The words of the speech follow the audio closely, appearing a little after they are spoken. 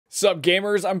Sup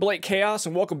gamers, I'm Blake Chaos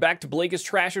and welcome back to Blake is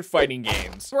Trash at Fighting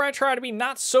Games, where I try to be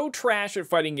not so trash at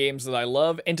fighting games that I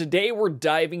love, and today we're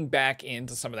diving back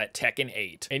into some of that Tekken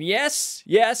 8. And yes,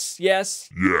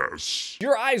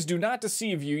 your eyes do not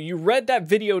deceive you, you read that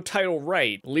video title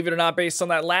right. Believe it or not, based on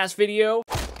that last video,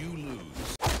 you lose.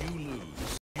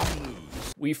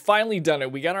 We finally done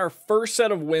it. We got our first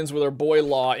set of wins with our boy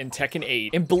Law in Tekken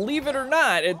 8. And believe it or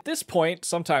not, at this point,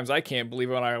 sometimes I can't believe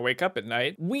it when I wake up at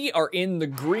night, we are in the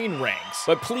green ranks.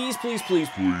 But please,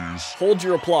 hold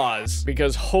your applause,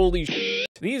 because holy shit.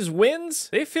 These wins,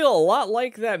 they feel a lot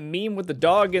like that meme with the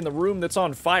dog in the room that's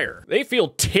on fire. They feel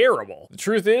terrible. The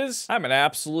truth is, I'm an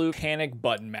absolute panic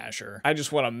button masher. I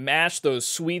just want to mash those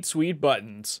sweet, sweet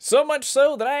buttons. So much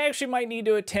so that I actually might need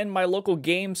to attend my local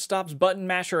GameStop's Button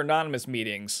Masher Anonymous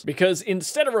meetings. Because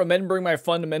instead of remembering my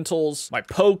fundamentals, my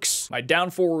pokes, my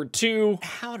down forward 2,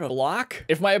 how to block,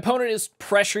 if my opponent is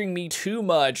pressuring me too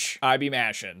much, I be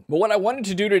mashing. But what I wanted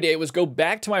to do today was go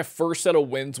back to my first set of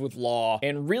wins with Law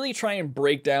and really try and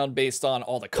break down based on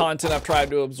all the content I've tried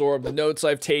to absorb, the notes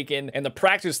I've taken, and the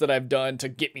practice that I've done to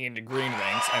get me into green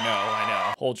ranks. I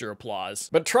know. Hold your applause.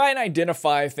 But try and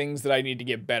identify things that I need to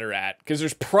get better at, because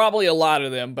there's probably a lot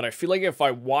of them, but I feel like if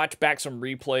I watch back some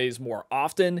replays more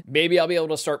often, maybe I'll be able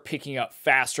to start picking up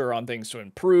faster on things to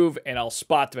improve, and I'll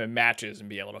spot them in matches and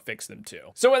be able to fix them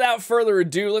too. So without further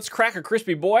ado, let's crack a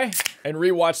crispy boy and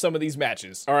rewatch some of these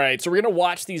matches. All right, so we're gonna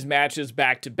watch these matches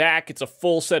back to back. It's a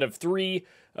full set of 3.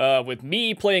 With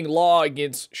me playing Law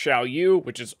against Xiao Yu,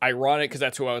 which is ironic because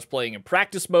that's who I was playing in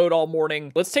practice mode all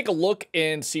morning. Let's take a look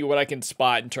and see what I can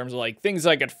spot in terms of like things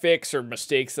I could fix or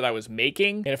mistakes that I was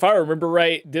making. And if I remember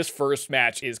right, this first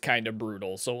match is kind of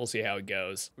brutal, so we'll see how it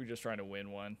goes. We're just trying to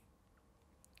win one.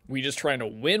 We just trying to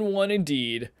win one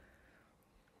indeed.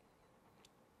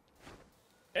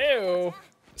 Ew.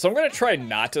 So I'm gonna try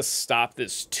not to stop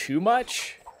this too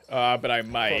much, but I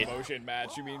might. Promotion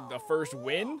match, you mean the first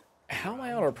win? How am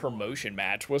I on a promotion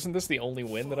match? Wasn't this the only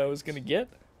win that I was gonna get?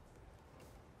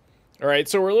 All right,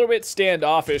 so we're a little bit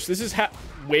standoffish. This is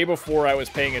way before I was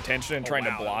paying attention and trying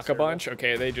to block a bunch.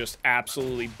 Okay, they just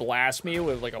absolutely blast me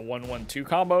with like a 1-1-2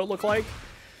 combo, it looked like.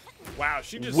 Wow,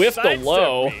 she just whiffed the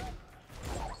low. Me.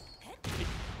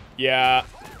 Yeah,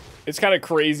 it's kind of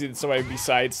crazy that somebody would be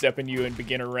sidestepping you in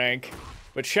beginner rank.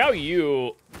 But Xiao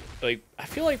Yu, like, I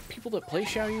feel like people that play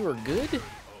Xiao Yu are good.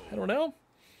 I don't know.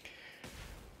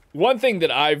 One thing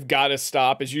that I've got to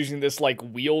stop is using this like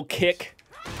wheel kick.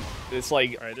 This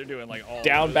like all right, they're doing like all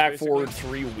down back basically. Forward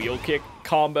 3 wheel kick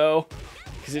combo,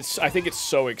 because I think it's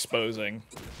so exposing.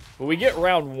 But we get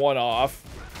round 1 off.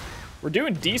 We're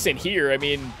doing decent here. I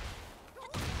mean,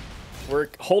 we're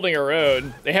holding our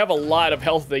own. They have a lot of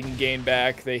health they can gain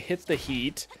back. They hit the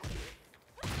heat.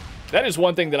 That is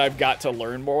one thing that I've got to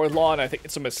learn more with Law, and I think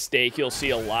it's a mistake you'll see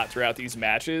a lot throughout these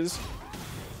matches.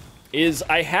 There's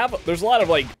a lot of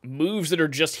like moves that are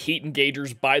just heat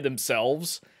engagers by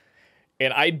themselves,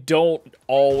 and I don't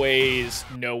always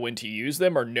know when to use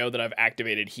them or know that I've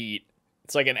activated heat.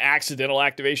 It's like an accidental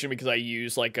activation because I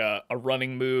use like a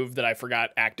running move that I forgot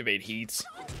activate heats.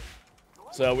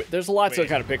 So there's a lot to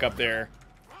kind of pick up there.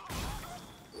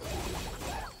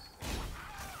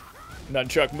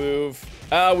 Nunchuck move.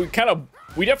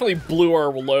 We definitely blew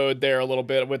our load there a little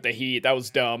bit with the heat. That was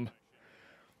dumb.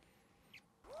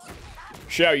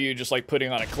 Xiao Yu just like putting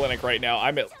on a clinic right now.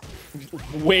 I'm at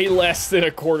way less than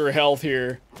a quarter health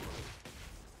here.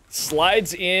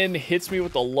 Slides in, hits me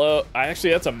with the low.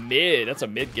 Actually, that's a mid. That's a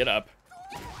mid get up.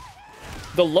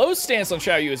 The low stance on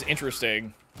Xiao Yu is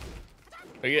interesting.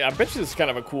 Yeah, I bet you this is kind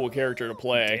of a cool character to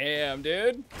play. Damn,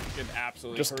 dude. You can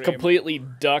absolutely just completely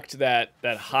ducked that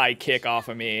high kick off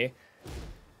of me.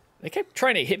 They kept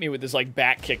trying to hit me with this like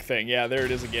back kick thing. Yeah, there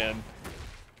it is again.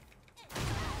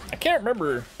 I can't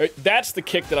remember. That's the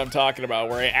kick that I'm talking about,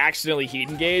 where I accidentally heat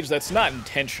engage. That's not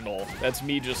intentional. That's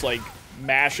me just like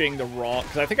mashing the wrong.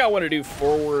 Because I think I want to do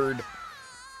forward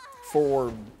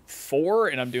 4,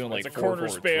 and I'm doing like it's a corner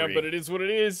spam, 3. But it is what it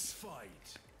is.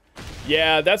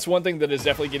 Yeah, that's one thing that is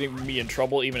definitely getting me in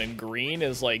trouble, even in green,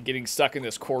 is like getting stuck in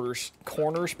this corner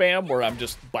spam where I'm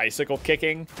just bicycle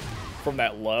kicking from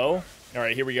that low. All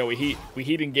right, here we go. We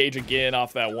heat engage again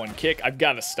off that one kick. I've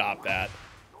got to stop that.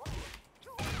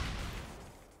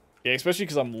 Yeah, especially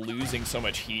because I'm losing so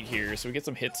much heat here. So we get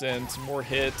some hits in, some more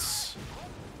hits.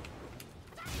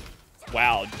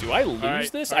 Wow, do I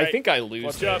lose this? I think I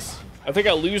lose this. I think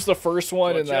I lose the first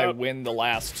one and then I win the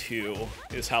last 2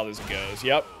 is how this goes.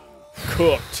 Yep.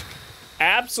 Cooked.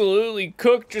 Absolutely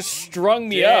cooked. Just strung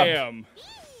me up. Damn.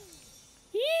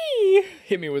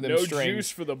 Hit me with them strings. No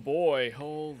juice for the boy.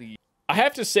 Holy. I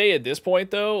have to say at this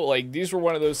point, though, like, these were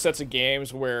one of those sets of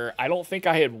games where I don't think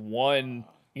I had won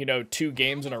you know, 2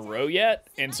 games in a row yet.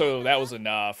 And so that was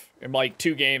enough. And like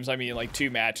 2 games, I mean like 2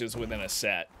 matches within a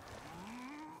set.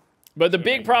 But the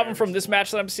big problem from this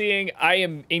match that I'm seeing, I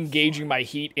am engaging my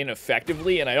heat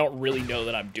ineffectively, and I don't really know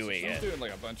that I'm doing it. I'm doing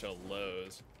like a bunch of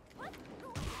lows.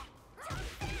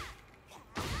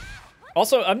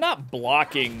 Also, I'm not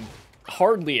blocking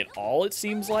hardly at all, it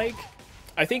seems like.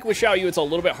 I think with Xiao Yu, it's a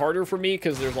little bit harder for me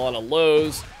because there's a lot of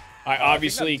lows. I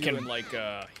obviously can like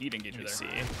heat engager there. See.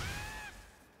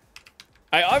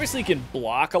 I obviously can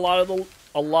block a lot of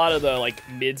the like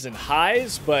mids and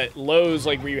highs, but lows,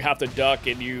 like where you have to duck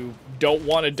and you don't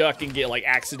want to duck and get like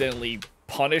accidentally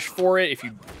punished for it if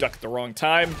you duck at the wrong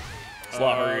time. It's a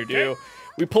lot harder to do.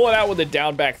 We pull it out with a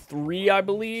down back 3, I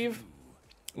believe.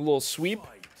 A little sweep.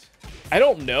 I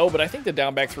don't know, but I think the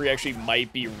down back 3 actually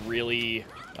might be really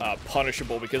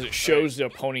punishable because it shows the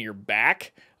opponent your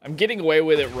back. I'm getting away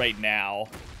with it right now,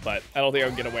 but I don't think I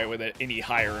can get away with it any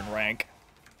higher in rank.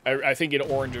 I think in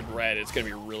orange and red, it's going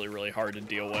to be really, really hard to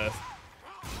deal with.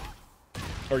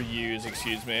 Or use,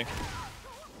 excuse me.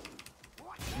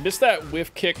 Missed that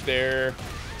whiff kick there.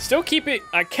 Still keep it.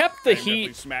 I kept the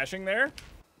heat. Smashing there.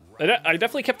 I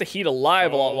definitely kept the heat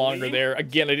alive a lot longer there.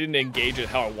 Again, I didn't engage it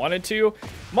how I wanted to.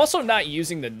 I'm also not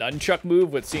using the nunchuck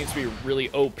move, which seems to be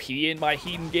really OP in my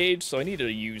heat engage, so I need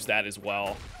to use that as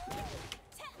well.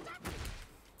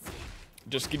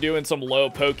 Just doing some low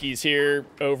pokies here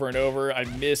over and over. I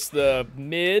missed the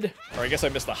mid, or I guess I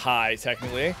missed the high,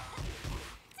 technically.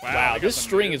 Wow, this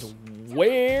string is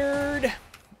weird.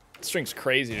 This string's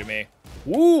crazy to me.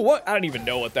 Ooh, what? I don't even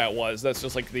know what that was. That's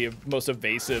just like the most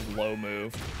evasive low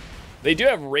move. They do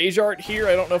have Rage Art here.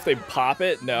 I don't know if they pop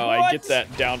it. No, what? I get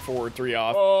that down forward 3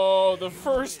 off. Oh, the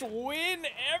first win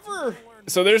ever.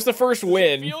 So there's the first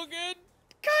win. Feel good?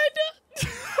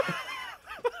 Kinda.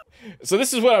 So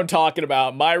this is what I'm talking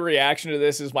about. My reaction to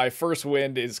this is my first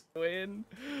win is win.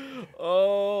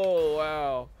 Oh,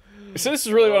 wow. So this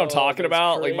is really what I'm talking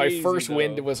about. Crazy, like my first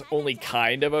win was only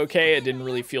kind of okay. It didn't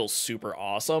really feel super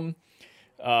awesome.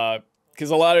 Because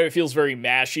a lot of it feels very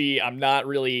mashy. I'm not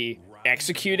really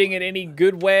executing in any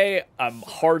good way. I'm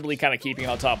hardly kind of keeping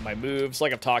on top of my moves.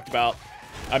 Like I've talked about,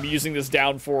 I'm using this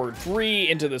down forward 3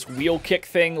 into this wheel kick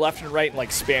thing left and right and like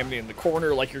spamming it in the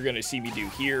corner like you're going to see me do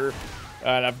here.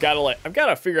 And I've got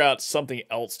to figure out something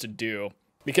else to do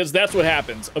because that's what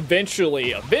happens.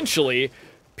 Eventually,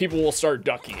 people will start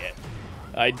ducking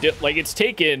it. Like it's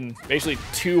taken basically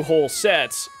 2 whole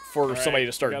sets for somebody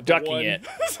to start ducking it,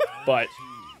 but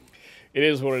it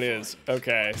is what it is.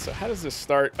 Okay, so how does this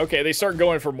start? Okay, they start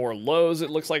going for more lows.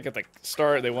 It looks like at the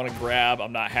start they want to grab.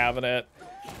 I'm not having it.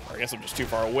 Or I guess I'm just too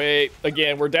far away.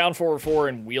 Again, we're down 4-4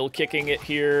 and wheel kicking it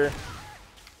here.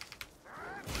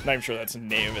 Not even sure that's the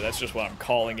name of it. That's just what I'm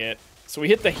calling it. So we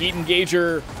hit the heat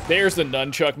engager. There's the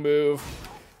nunchuck move.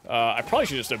 I probably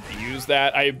should just abuse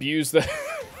that. I abused the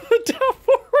down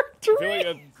forward 3. I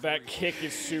feel like that kick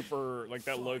is super, like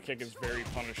that low kick is very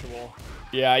punishable.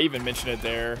 Yeah, I even mentioned it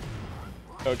there.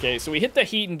 Okay, so we hit the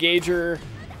heat engager.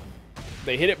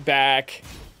 They hit it back.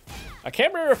 I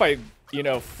can't remember if I, you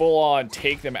know, full on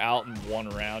take them out in 1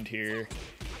 round here.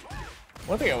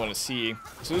 One thing I want to see.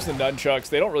 So there's the nunchucks.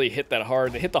 They don't really hit that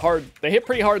hard. They hit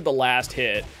pretty hard the last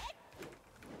hit.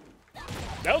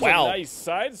 That was a nice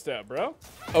sidestep, bro.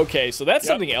 Okay, so that's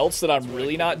something else that I'm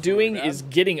really not doing is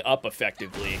getting up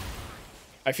effectively.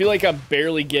 I feel like I'm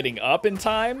barely getting up in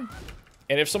time.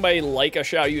 And if somebody like a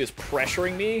Xiao Yu is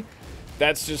pressuring me,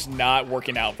 that's just not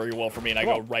working out very well for me. And I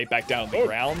go right back down to the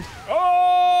ground.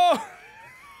 Oh!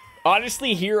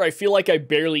 Honestly, here, I feel like I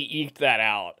barely eked that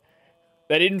out.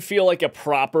 That didn't feel like a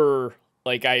proper,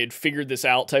 like I had figured this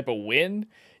out type of win.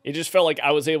 It just felt like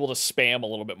I was able to spam a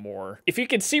little bit more. If you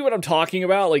can see what I'm talking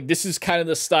about, like this is kind of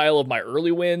the style of my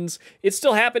early wins. It's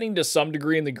still happening to some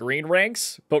degree in the green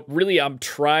ranks, but really I'm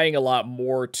trying a lot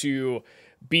more to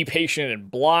be patient and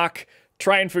block,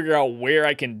 try and figure out where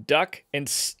I can duck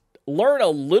and learn a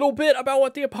little bit about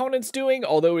what the opponent's doing,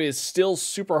 although it is still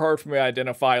super hard for me to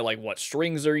identify like what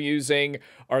strings they're using.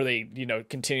 Are they, you know,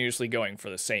 continuously going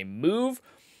for the same move?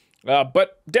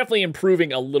 But definitely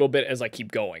improving a little bit as I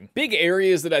keep going. Big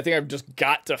areas that I think I've just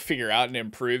got to figure out and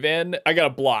improve in. I got to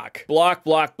block,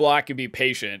 and be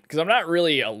patient because I'm not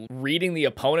really reading the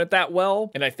opponent that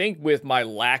well. And I think with my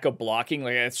lack of blocking,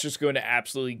 like it's just going to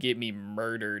absolutely get me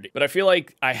murdered. But I feel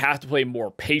like I have to play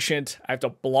more patient. I have to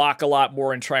block a lot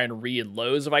more and try and read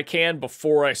lows if I can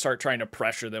before I start trying to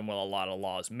pressure them with a lot of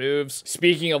Law's moves.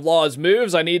 Speaking of Law's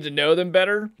moves, I need to know them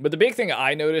better. But the big thing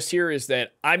I noticed here is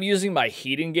that I'm using my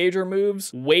heat engage major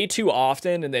moves way too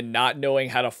often and then not knowing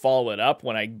how to follow it up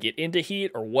when I get into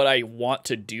heat or what I want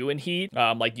to do in heat,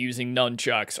 like using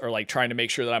nunchucks or like trying to make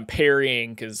sure that I'm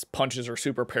parrying because punches are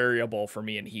super parryable for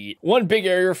me in heat. One big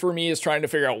area for me is trying to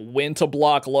figure out when to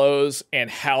block lows and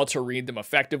how to read them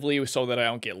effectively so that I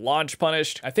don't get launch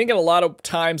punished. I think in a lot of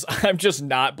times I'm just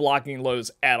not blocking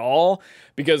lows at all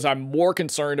because I'm more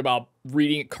concerned about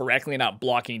reading it correctly and not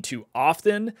blocking too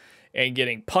often and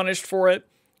getting punished for it.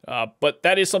 But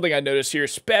that is something I noticed here,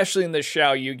 especially in the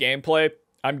Xiao Yu gameplay.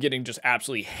 I'm getting just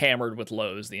absolutely hammered with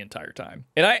lows the entire time.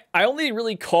 And I only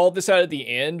really called this out at the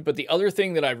end, but the other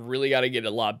thing that I've really got to get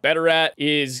a lot better at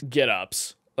is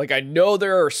get-ups. Like, I know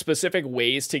there are specific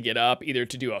ways to get up, either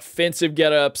to do offensive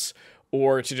get-ups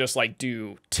or to just like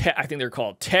do, I think they're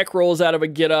called tech rolls out of a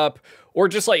get-up, or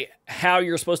just like how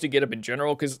you're supposed to get up in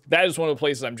general, because that is one of the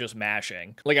places I'm just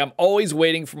mashing. Like, I'm always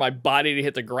waiting for my body to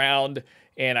hit the ground,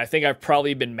 and I think I've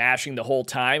probably been mashing the whole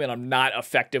time, and I'm not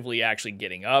effectively actually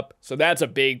getting up. So that's a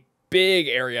big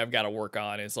area I've got to work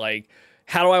on, is like,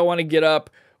 how do I want to get up?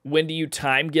 When do you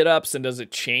time get ups, and does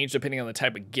it change depending on the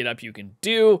type of get up you can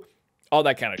do? All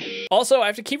that kind of shit. Also, I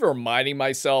have to keep reminding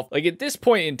myself, like at this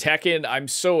point in Tekken, I'm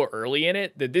so early in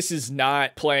it that this is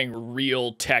not playing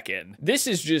real Tekken. This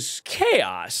is just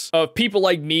chaos of people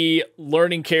like me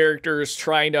learning characters,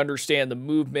 trying to understand the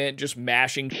movement, just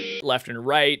mashing left and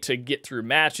right to get through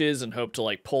matches and hope to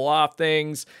like pull off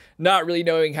things, not really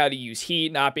knowing how to use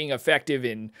heat, not being effective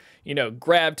in, you know,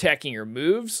 grab teching your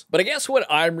moves. But I guess what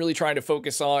I'm really trying to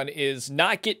focus on is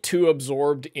not get too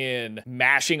absorbed in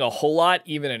mashing a whole lot,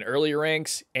 even in early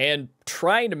ranks, and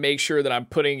trying to make sure that I'm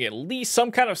putting at least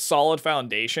some kind of solid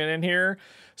foundation in here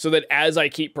so that as I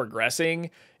keep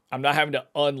progressing, I'm not having to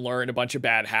unlearn a bunch of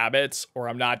bad habits, or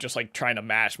I'm not just like trying to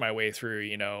mash my way through,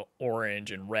 you know,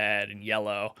 orange and red and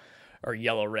yellow, or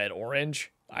yellow, red,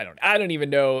 orange. I don't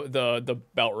even know the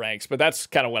belt ranks, but that's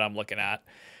kind of what I'm looking at.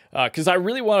 Because I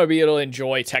really want to be able to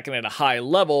enjoy Tekken at a high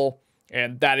level,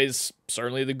 and that is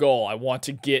certainly the goal. I want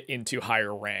to get into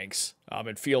higher ranks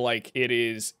and feel like it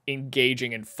is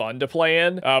engaging and fun to play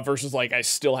in versus like I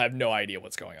still have no idea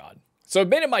what's going on. So I've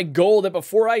made it my goal that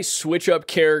before I switch up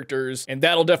characters, and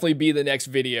that'll definitely be the next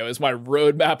video, is my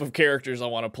roadmap of characters I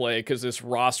want to play, because this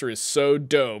roster is so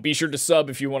dope. Be sure to sub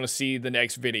if you want to see the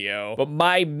next video. But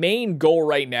my main goal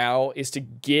right now is to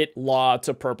get Law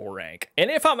to purple rank.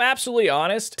 And if I'm absolutely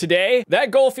honest, today,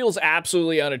 that goal feels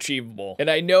absolutely unachievable. And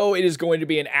I know it is going to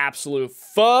be an absolute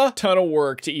ton of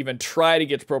work to even try to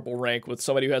get to purple rank with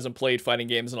somebody who hasn't played fighting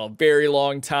games in a very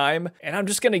long time. And I'm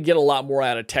just going to get a lot more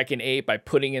out of Tekken 8 by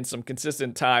putting in some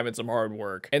consistent time and some hard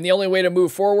work. And the only way to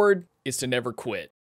move forward is to never quit.